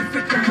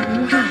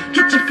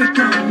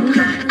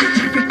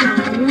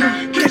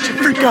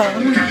freak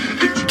on.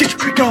 Get your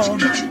freak on.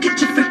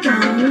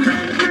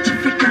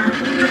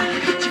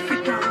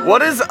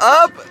 What is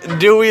up,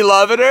 Dewey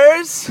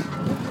Loveters?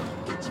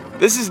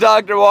 This is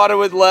Dr. Water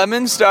with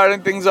Lemon,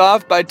 starting things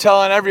off by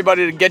telling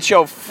everybody to get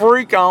your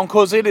freak on,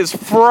 because it is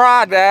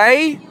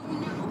Friday.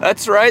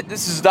 That's right,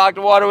 this is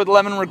Dr. Water with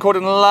Lemon,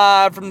 recording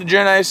live from the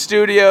Journey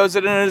Studios,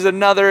 and it is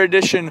another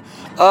edition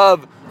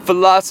of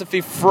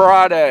Philosophy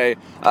Friday.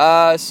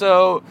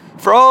 So,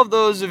 for all of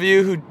those of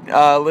you who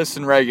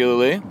listen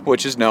regularly,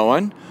 which is no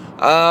one,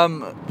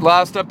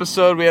 last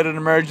episode we had an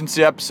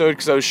emergency episode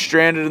because I was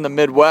stranded in the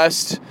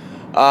Midwest.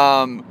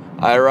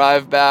 I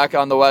arrived back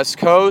on the West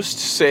Coast,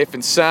 safe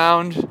and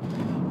sound,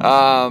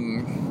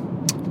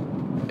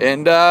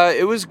 and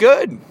it was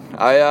good.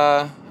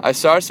 I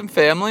saw some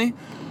family.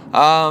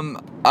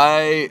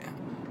 I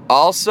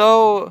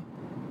also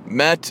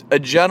met a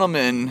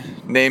gentleman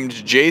named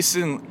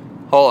Jason.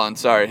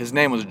 His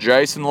name was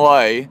Jason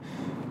Lay,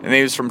 and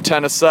he was from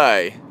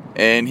Tennessee,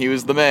 and he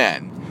was the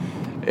man.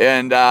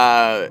 And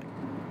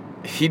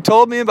he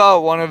told me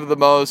about one of the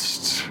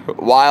most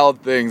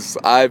wild things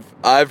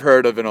I've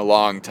heard of in a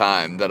long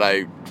time. That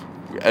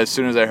as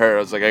soon as I heard it, I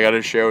was like, I got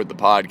to share with the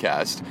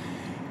podcast.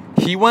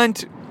 He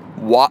went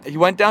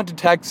down to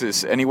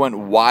Texas and he went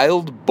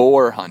wild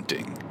boar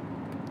hunting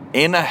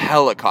in a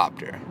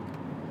helicopter.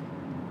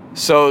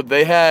 So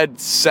they had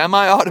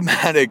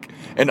semi-automatic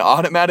and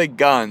automatic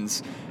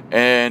guns,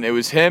 and it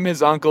was him,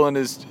 his uncle, and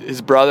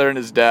his brother and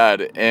his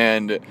dad,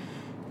 and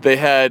they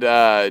had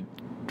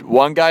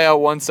one guy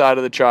out one side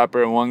of the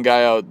chopper and one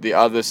guy out the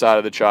other side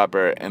of the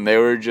chopper, and they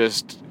were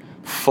just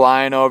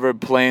flying over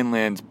plain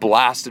lands,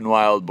 blasting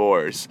wild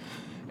boars.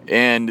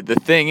 And the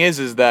thing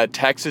is that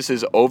Texas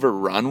is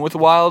overrun with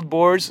wild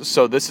boars,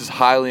 so this is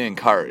highly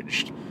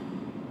encouraged.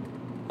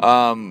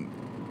 And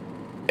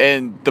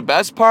the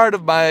best part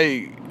of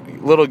my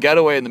little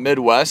getaway in the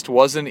Midwest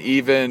wasn't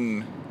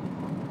even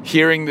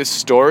hearing this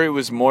story. It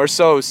was more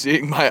so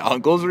seeing my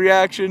uncle's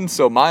reaction.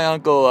 So my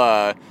uncle,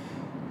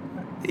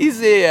 he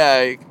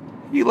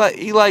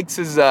likes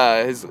his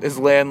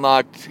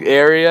landlocked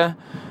area.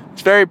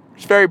 He's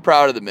very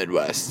proud of the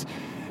Midwest.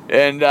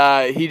 And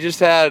he just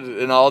had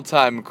an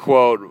all-time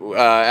quote.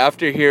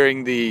 After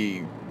hearing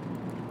the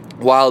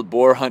wild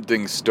boar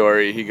hunting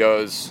story, he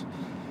goes,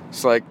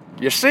 it's like,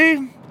 you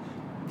see,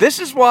 this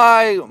is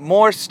why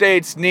more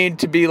states need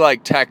to be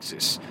like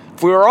Texas.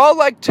 If we were all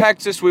like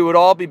Texas, we would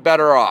all be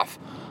better off.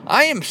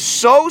 I am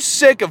so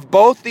sick of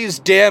both these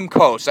damn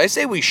coasts. I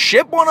say we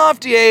ship one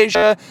off to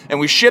Asia and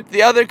we ship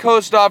the other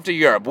coast off to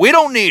Europe. We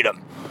don't need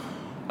them.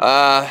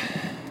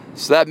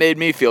 So that made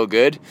me feel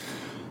good.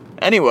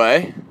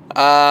 Anyway,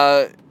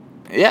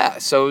 yeah,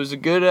 so it was a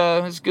good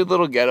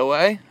little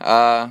getaway.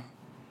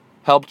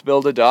 Helped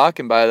build a dock,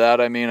 and by that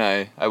I mean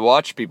I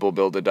watched people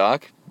build a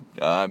dock.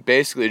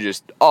 Basically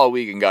just all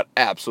weekend got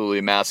absolutely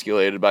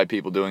emasculated by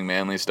people doing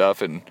manly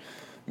stuff and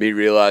me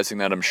realizing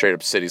that I'm straight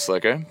up city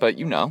slicker, but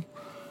you know.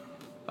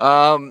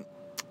 And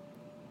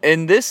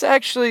this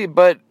actually,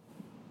 but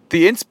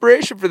the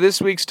inspiration for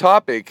this week's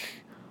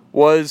topic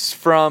was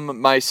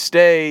from my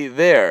stay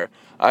there.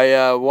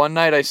 One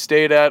night I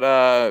stayed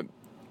at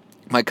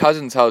my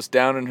cousin's house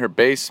down in her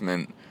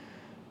basement,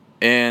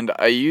 and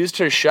I used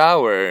her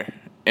shower,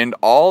 and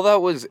all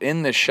that was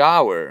in the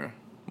shower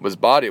was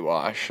body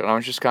wash, and I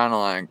was just kind of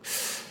like,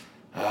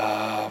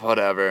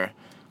 whatever,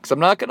 because I'm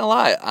not gonna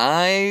lie,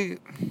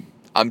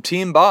 I'm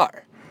team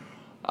bar,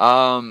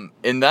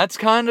 and that's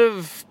kind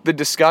of the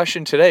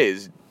discussion today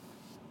is,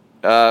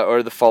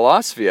 or the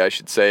philosophy I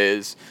should say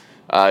is,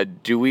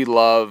 do we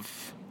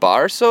love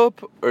bar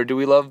soap or do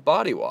we love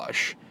body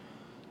wash?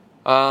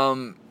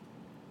 As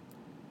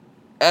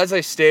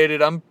I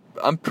stated, I'm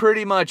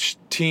pretty much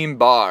team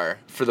bar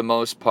for the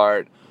most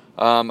part.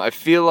 I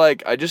feel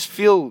like I just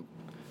feel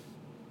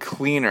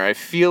cleaner. I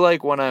feel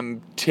like when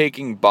I'm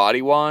taking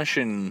body wash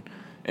and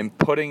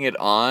putting it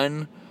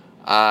on,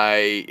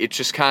 it's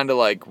just kind of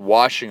like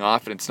washing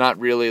off, and it's not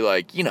really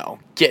like, you know,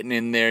 getting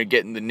in there,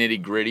 getting the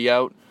nitty gritty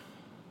out.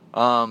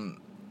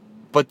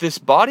 But this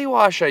body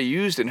wash I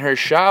used in her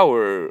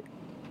shower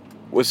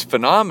was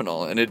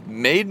phenomenal, and it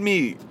made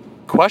me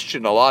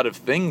question a lot of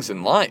things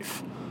in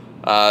life.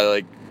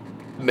 Like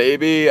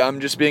maybe I'm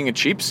just being a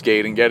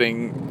cheapskate and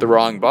getting the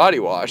wrong body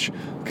wash,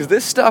 because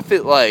this stuff,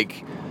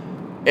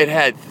 it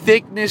had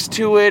thickness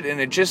to it, and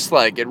it just,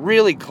 it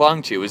really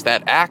clung to you. It was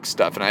that Axe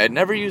stuff, and I had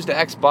never used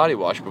Axe body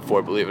wash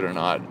before, believe it or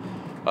not.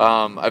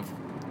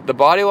 The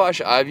body wash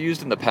I've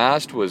used in the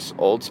past was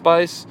Old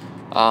Spice.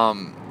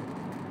 I'm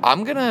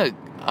gonna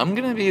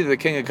be the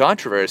king of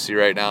controversy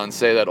right now and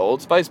say that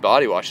Old Spice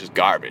body wash is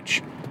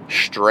garbage.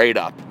 Straight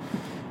up.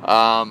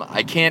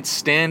 I can't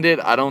stand it.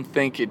 I don't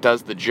think it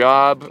does the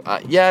job.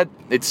 Yeah,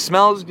 it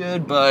smells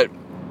good, but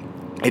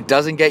it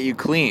doesn't get you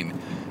clean.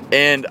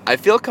 And I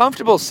feel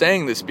comfortable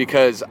saying this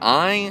because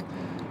I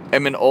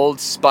am an Old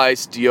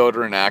Spice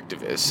deodorant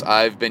activist.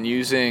 I've been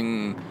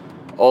using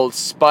Old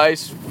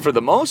Spice for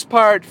the most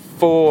part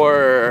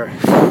for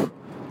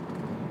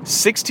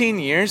 16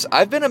 years.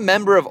 I've been a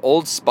member of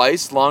Old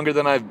Spice longer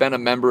than I've been a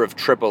member of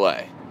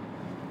AAA.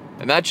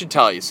 And that should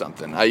tell you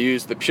something. I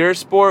used the Pure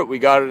Sport. We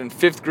got it in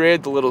 5th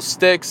grade, the little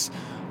sticks.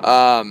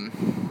 My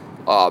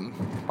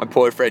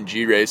poor friend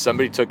G-Ray,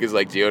 somebody took his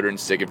deodorant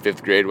stick in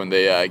 5th grade when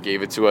they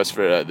gave it to us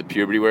for the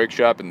puberty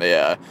workshop, and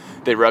they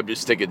rubbed his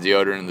stick of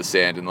deodorant in the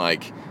sand, and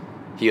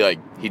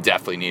he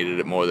definitely needed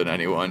it more than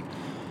anyone.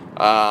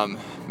 But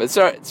it's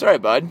all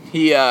right, bud.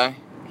 He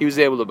was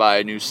able to buy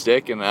a new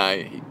stick, and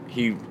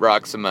he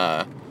rocks some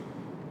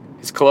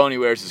his cologne he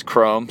wears is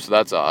chrome, so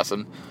that's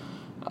awesome.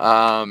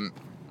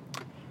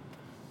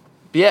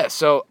 Yeah,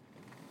 so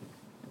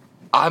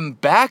I'm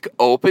back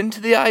open to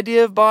the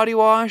idea of body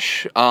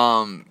wash.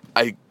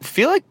 I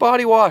feel like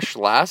body wash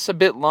lasts a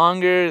bit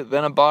longer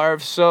than a bar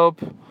of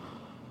soap.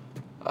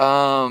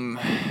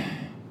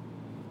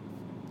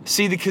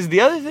 See, because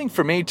the other thing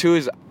for me too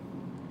is,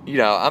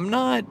 I'm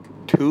not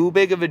too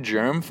big of a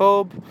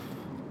germphobe,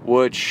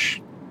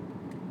 which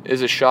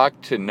is a shock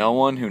to no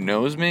one who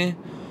knows me.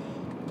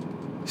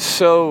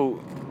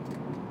 So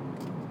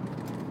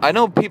I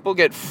know people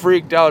get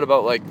freaked out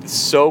about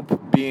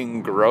soap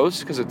being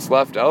gross because it's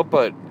left out,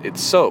 but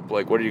it's soap.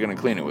 What are you going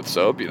to clean it with,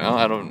 soap?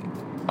 I don't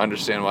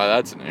understand why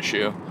that's an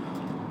issue.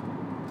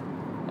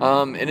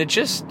 And it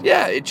just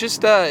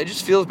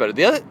feels better.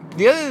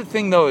 The other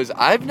thing though is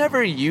I've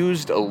never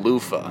used a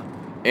loofah,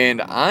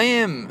 and I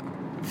am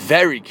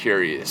very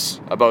curious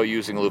about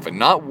using a loofah.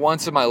 Not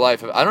once in my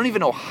life. I don't even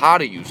know how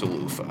to use a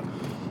loofah.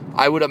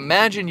 I would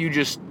imagine you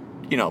just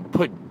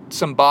put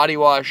some body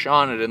wash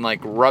on it and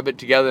rub it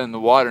together in the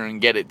water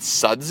and get it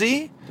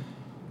sudsy.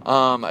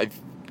 I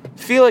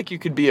feel like you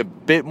could be a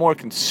bit more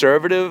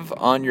conservative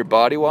on your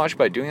body wash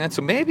by doing that.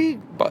 So maybe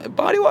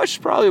body wash is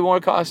probably more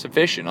cost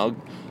efficient. I'll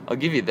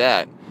give you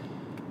that.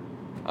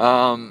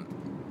 But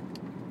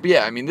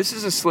yeah, this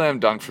is a slam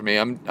dunk for me.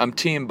 I'm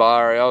team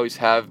bar. I always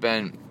have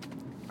been.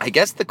 I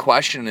guess the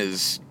question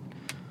is,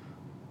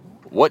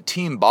 what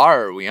team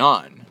bar are we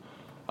on?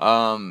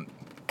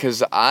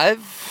 'Cause I've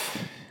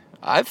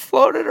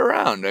floated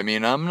around.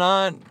 I'm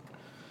not.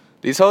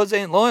 These hoes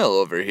ain't loyal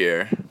over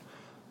here.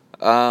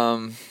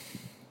 For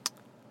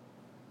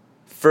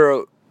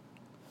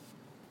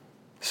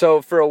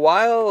a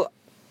while,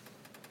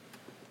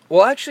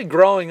 well, actually,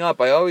 growing up,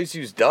 I always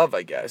used Dove.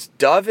 I guess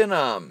Dove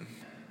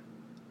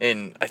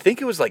and I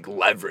think it was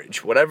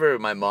Leverage, whatever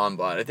my mom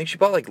bought. I think she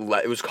bought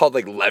it was called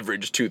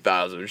Leverage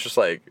 2000. It was just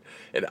an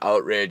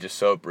outrageous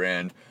soap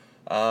brand.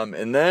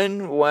 And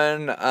then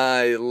when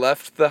I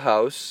left the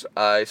house,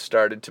 I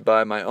started to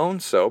buy my own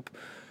soap,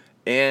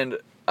 and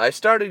I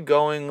started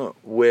going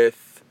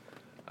with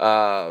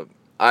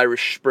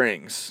Irish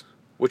Springs,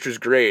 which was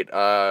great.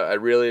 I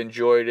really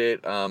enjoyed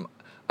it.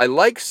 I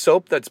like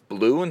soap that's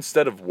blue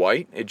instead of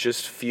white. It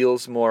just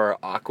feels more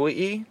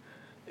aqua-y,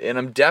 and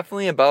I'm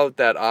definitely about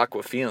that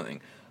aqua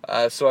feeling.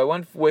 So I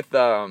went with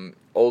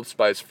Old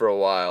Spice for a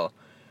while,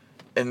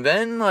 and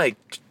then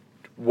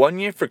 1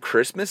 year for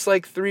Christmas,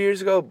 3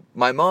 years ago,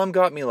 my mom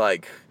got me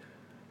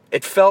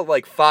it felt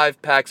like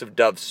 5 packs of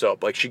Dove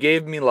soap. She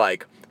gave me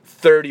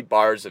 30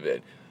 bars of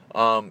it.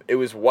 It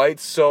was white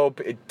soap.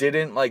 It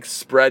didn't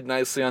spread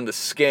nicely on the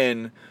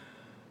skin,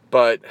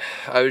 but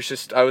I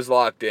was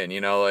locked in,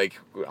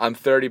 I'm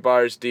 30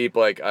 bars deep.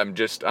 I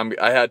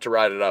had to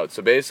ride it out.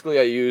 So basically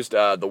I used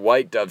the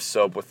white Dove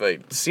soap with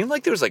it seemed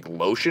like there was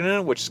lotion in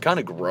it, which is kind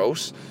of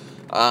gross.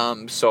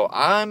 So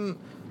I'm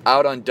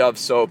out on Dove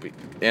soap,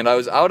 and I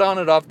was out on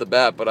it off the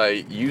bat, but I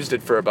used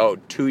it for about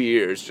 2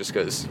 years just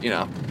because,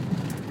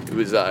 it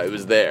was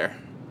there.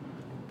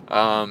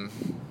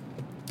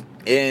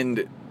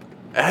 And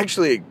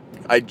actually,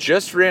 I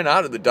just ran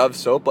out of the Dove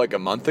soap a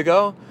month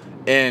ago,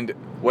 and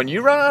when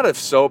you run out of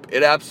soap,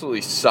 it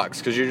absolutely sucks,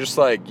 because you're just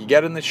you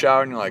get in the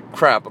shower and you're like,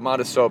 crap, I'm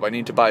out of soap, I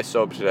need to buy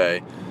soap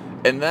today.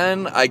 And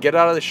then I get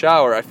out of the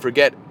shower, I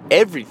forget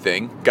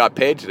everything. Got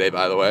paid today,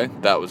 by the way.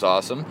 That was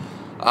awesome.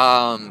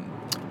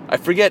 I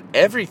forget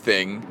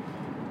everything,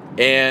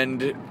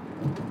 and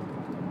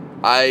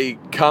I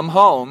come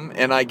home,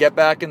 and I get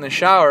back in the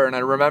shower, and I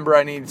remember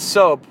I need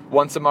soap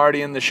once I'm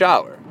already in the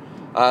shower.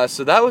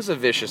 So that was a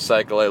vicious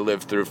cycle I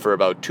lived through for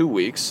about 2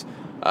 weeks.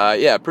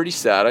 Yeah, pretty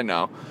sad, I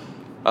know.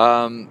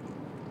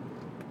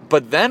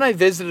 But then I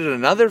visited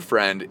another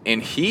friend,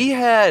 and he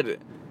had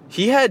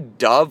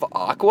Dove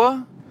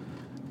Aqua,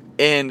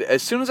 and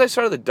as soon as I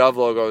saw the Dove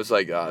logo, I was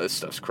like, oh, this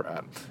stuff's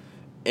crap.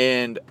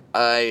 And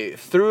I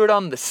threw it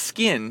on the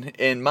skin,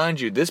 and mind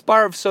you, this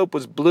bar of soap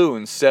was blue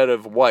instead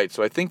of white,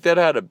 so I think that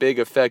had a big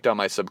effect on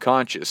my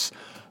subconscious.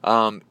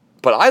 But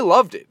I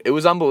loved it. It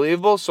was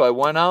unbelievable, so I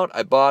went out,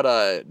 I bought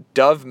a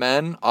Dove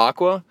Men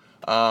Aqua.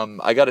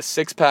 I got a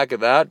 6-pack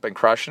of that, been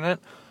crushing it.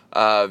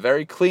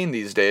 Very clean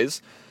these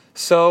days.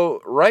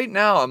 So right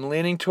now, I'm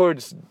leaning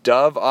towards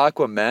Dove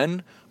Aqua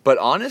Men, but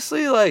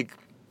honestly,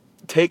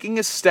 taking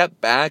a step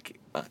back,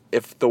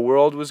 if the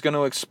world was going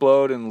to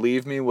explode and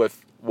leave me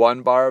with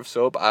one bar of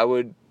soap, I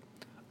would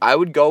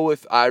go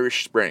with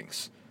Irish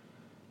Springs.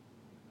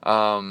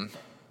 I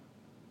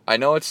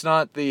know it's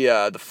not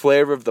the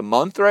flavor of the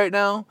month right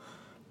now,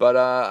 but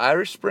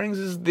Irish Springs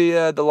is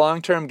the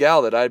long-term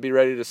gal that I'd be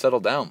ready to settle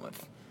down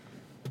with.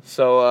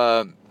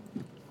 So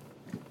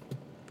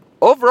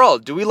overall,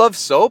 do we love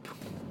soap?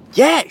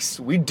 Yes,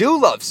 we do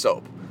love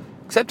soap.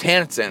 Except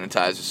hand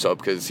sanitizer soap,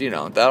 because,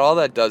 that all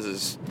that does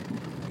is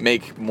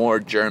make more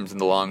germs in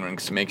the long run,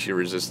 because it makes you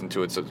resistant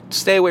to it. So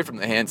stay away from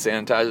the hand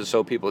sanitizer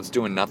soap, people. It's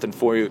doing nothing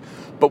for you.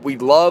 But we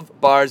love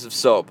bars of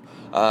soap.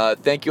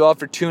 Thank you all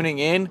for tuning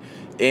in,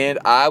 and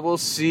I will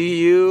see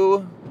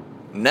you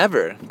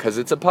never, because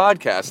it's a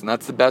podcast, and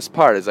that's the best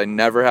part, is I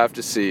never have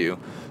to see you.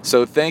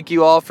 So thank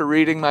you all for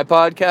reading my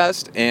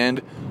podcast,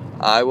 and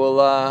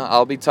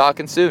I'll be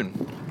talking soon.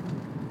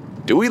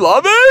 Do we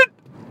love it?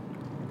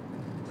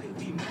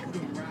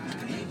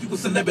 You a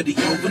celebrity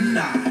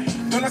overnight.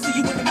 When I see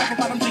you in the back of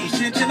bottom jeans,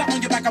 chin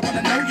on your back, I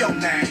wanna know your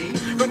name.